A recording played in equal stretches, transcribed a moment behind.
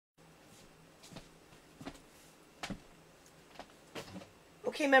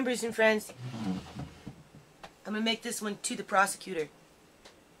Okay, members and friends, I'm going to make this one to the prosecutor.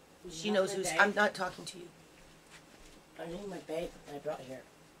 She knows who's... I'm not talking to you. I need my bag that I brought here.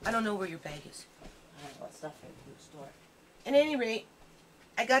 I don't know where your bag is. I have a lot of stuff in the store. At any rate,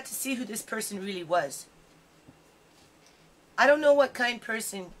 I got to see who this person really was. I don't know what kind of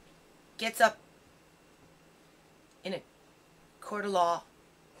person gets up in a court of law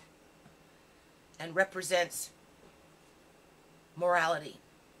and represents morality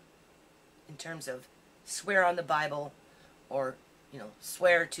in terms of swear on the Bible or,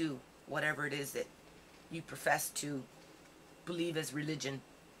 swear to whatever it is that you profess to believe as religion,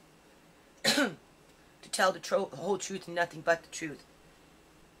 to tell the whole truth and nothing but the truth.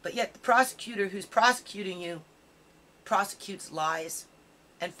 But yet the prosecutor who's prosecuting you prosecutes lies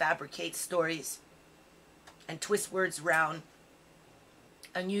and fabricates stories and twists words around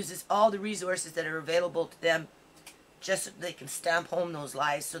and uses all the resources that are available to them just so they can stamp home those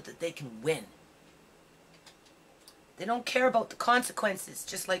lies so that they can win. They don't care about the consequences,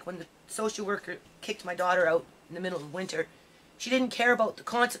 just like when the social worker kicked my daughter out in the middle of winter. She didn't care about the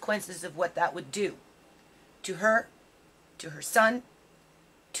consequences of what that would do to her son,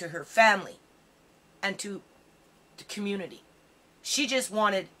 to her family, and to the community. She just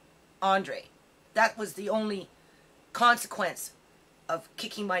wanted Andre. That was the only consequence of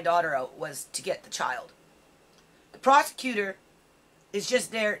kicking my daughter out, was to get the child. The prosecutor is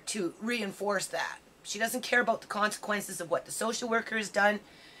just there to reinforce that. She doesn't care about the consequences of what the social worker has done.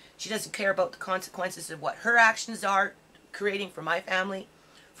 She doesn't care about the consequences of what her actions are creating for my family,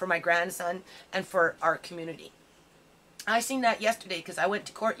 for my grandson, and for our community. I seen that yesterday because I went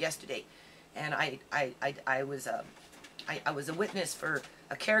to court yesterday, and I was a witness for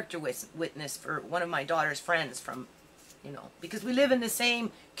a character witness for one of my daughter's friends from, because we live in the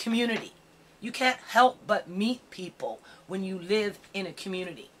same community. You can't help but meet people when you live in a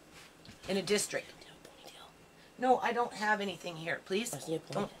community, in a district. No, I don't have anything here. Please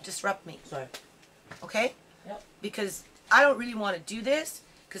don't disrupt me. Sorry. Okay? Yep. Because I don't really want to do this,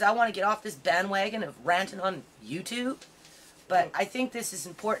 because I want to get off this bandwagon of ranting on YouTube. But I think this is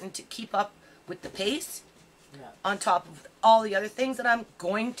important to keep up with the pace, on top of all the other things that I'm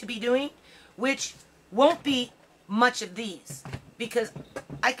going to be doing, which won't be much of these. Because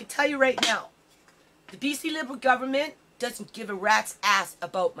I can tell you right now, the BC Liberal government doesn't give a rat's ass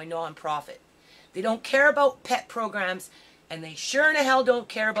about my non-profit. They don't care about pet programs, and they sure in the hell don't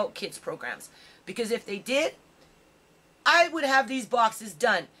care about kids programs. Because if they did, I would have these boxes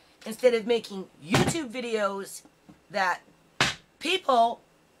done instead of making YouTube videos that people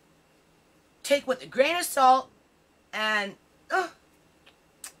take with a grain of salt, and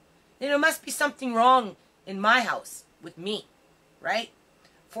there must be something wrong in my house with me, right?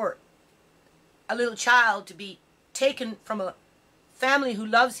 For a little child to be taken from a family who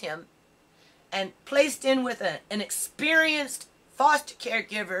loves him and placed in with an experienced foster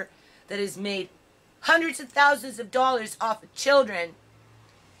caregiver that has made hundreds of thousands of dollars off of children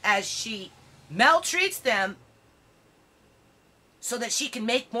as she maltreats them so that she can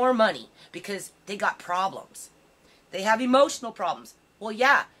make more money because they got problems. They have emotional problems. Well,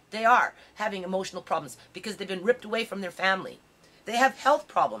 yeah, they are having emotional problems because they've been ripped away from their family. They have health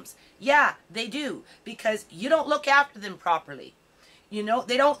problems. Yeah, they do, because you don't look after them properly. They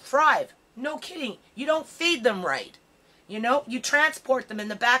don't thrive. No kidding. You don't feed them right. You transport them in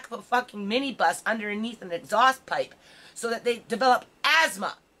the back of a fucking minibus underneath an exhaust pipe so that they develop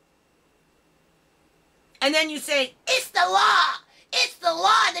asthma. And then you say, it's the law. It's the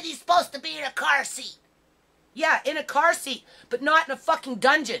law that he's supposed to be in a car seat. Yeah, in a car seat, but not in a fucking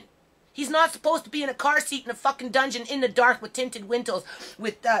dungeon. He's not supposed to be in a car seat in a fucking dungeon in the dark with tinted windows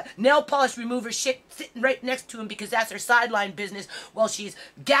with nail polish remover shit sitting right next to him because that's her sideline business while she's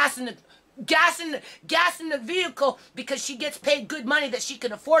gassing the vehicle because she gets paid good money that she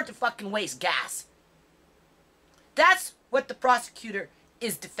can afford to fucking waste gas. That's what the prosecutor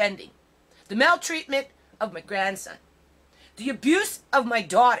is defending. The maltreatment of my grandson. The abuse of my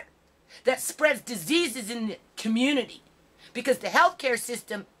daughter that spreads diseases in the community because the healthcare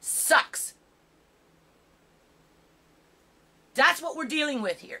system sucks. That's what we're dealing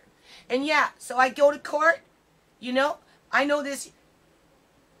with here. And yeah, so I go to court, I know this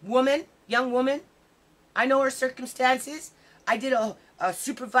young woman, I know her circumstances. I did a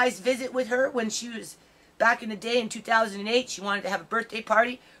supervised visit with her when she was back in the day in 2008. She wanted to have a birthday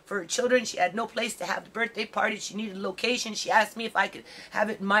party for her children. She had no place to have the birthday party. She needed a location. She asked me if I could have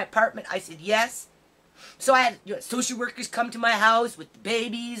it in my apartment. I said yes. So I had social workers come to my house with the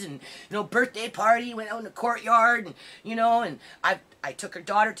babies and, birthday party, went out in the courtyard and, and I took her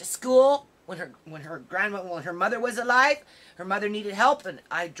daughter to school when her mother was alive, her mother needed help, and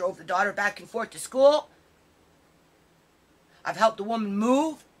I drove the daughter back and forth to school. I've helped a woman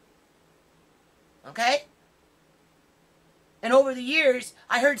move. Okay? And over the years,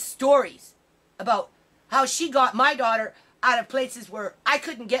 I heard stories about how she got my daughter out of places where I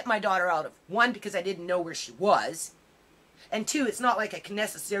couldn't get my daughter out of. One, because I didn't know where she was. And two, it's not like I can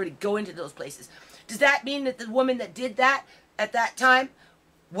necessarily go into those places. Does that mean that the woman that did that at that time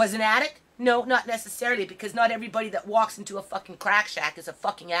was an addict? No, not necessarily, because not everybody that walks into a fucking crack shack is a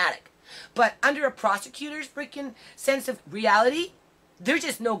fucking addict. But under a prosecutor's freaking sense of reality, they're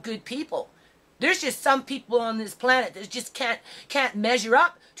just no good people. There's just some people on this planet that just can't measure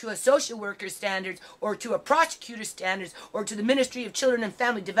up to a social worker's standards, or to a prosecutor's standards, or to the Ministry of Children and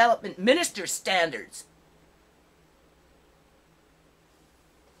Family Development minister's standards.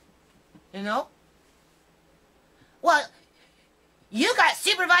 You know? Well, you got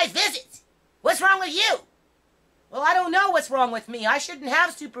supervised visits. What's wrong with you? Well, I don't know what's wrong with me. I shouldn't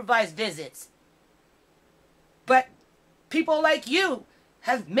have supervised visits. But people like you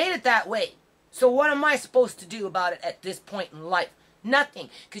have made it that way. So what am I supposed to do about it at this point in life? Nothing,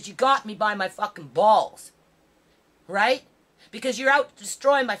 because you got me by my fucking balls. Right? Because you're out to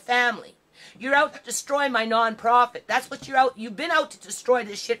destroy my family. You're out to destroy my non-profit. That's what you've been out to destroy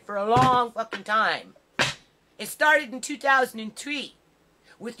this shit for a long fucking time. It started in 2003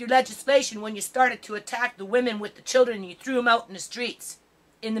 with your legislation when you started to attack the women with the children and you threw them out in the streets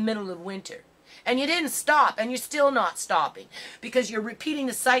in the middle of winter. And you didn't stop, and you're still not stopping, because you're repeating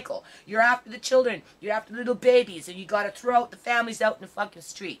the cycle. You're after the children, you're after little babies, and you got to throw out the families out in the fucking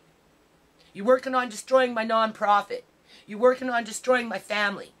street. You're working on destroying my non-profit. You're working on destroying my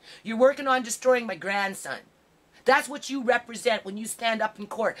family. You're working on destroying my grandson. That's what you represent when you stand up in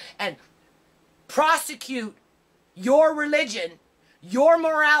court and prosecute your religion, your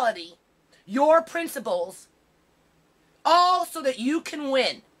morality, your principles, all so that you can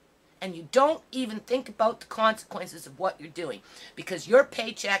win. And you don't even think about the consequences of what you're doing, because your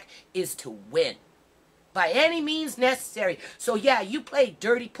paycheck is to win by any means necessary. So yeah, you play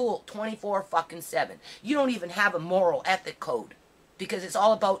dirty pool 24/7. You don't even have a moral ethic code, because it's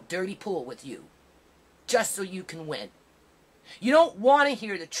all about dirty pool with you, just so you can win. You don't want to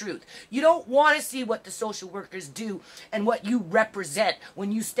hear the truth. You don't want to see what the social workers do and what you represent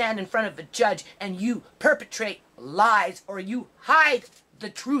when you stand in front of a judge and you perpetrate lies, or you hide the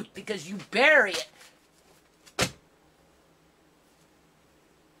truth because you bury it.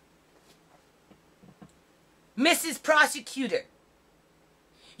 Mrs. Prosecutor,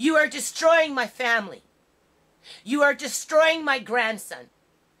 you are destroying my family. You are destroying my grandson.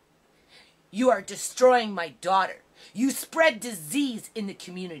 You are destroying my daughter. You spread disease in the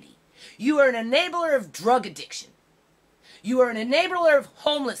community. You are an enabler of drug addiction. You are an enabler of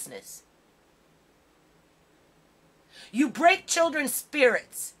homelessness. You break children's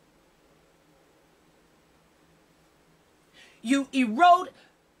spirits. You erode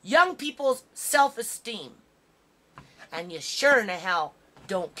young people's self-esteem. And you sure in the hell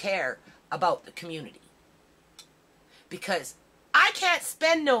don't care about the community. Because I can't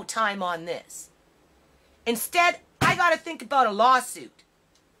spend no time on this. Instead, I gotta think about a lawsuit.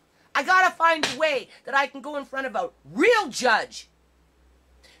 I gotta find a way that I can go in front of a real judge.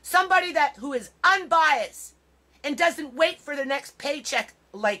 Somebody who is unbiased and doesn't wait for the next paycheck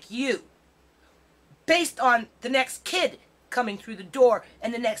like you, based on the next kid coming through the door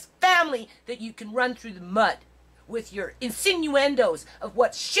and the next family that you can run through the mud with your insinuendos of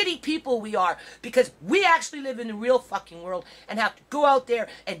what shitty people we are, because we actually live in the real fucking world and have to go out there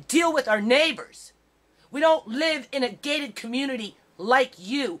and deal with our neighbors. We don't live in a gated community like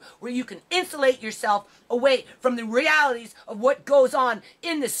you, where you can insulate yourself away from the realities of what goes on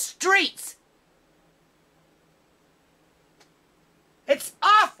in the streets. It's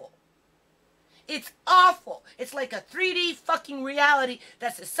awful. It's awful. It's like a 3D fucking reality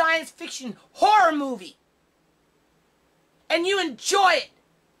that's a science fiction horror movie. And you enjoy it.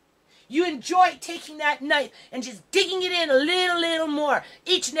 You enjoy taking that knife and just digging it in a little more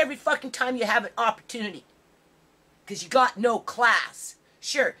each and every fucking time you have an opportunity. Because you got no class.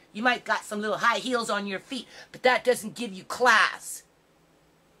 Sure, you might got some little high heels on your feet, but that doesn't give you class.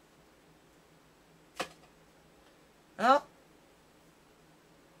 Oh?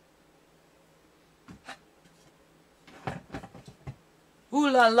 Ooh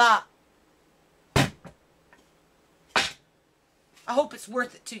la la. I hope it's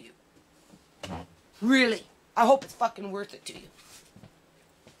worth it to you. Really. I hope it's fucking worth it to you.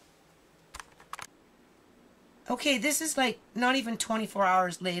 Okay, this is like not even 24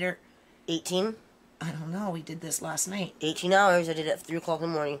 hours later. 18? I don't know. We did this last night. 18 hours. I did it at 3 o'clock in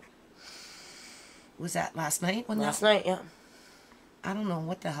the morning. Was that last night? Last night, yeah. I don't know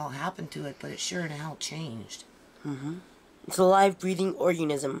what the hell happened to it, but it sure in hell changed. Mm-hmm. It's a live breathing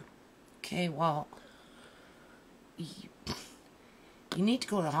organism. Okay, well, you need to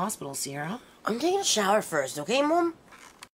go to the hospital, Sierra. I'm taking a shower first, okay, Mom?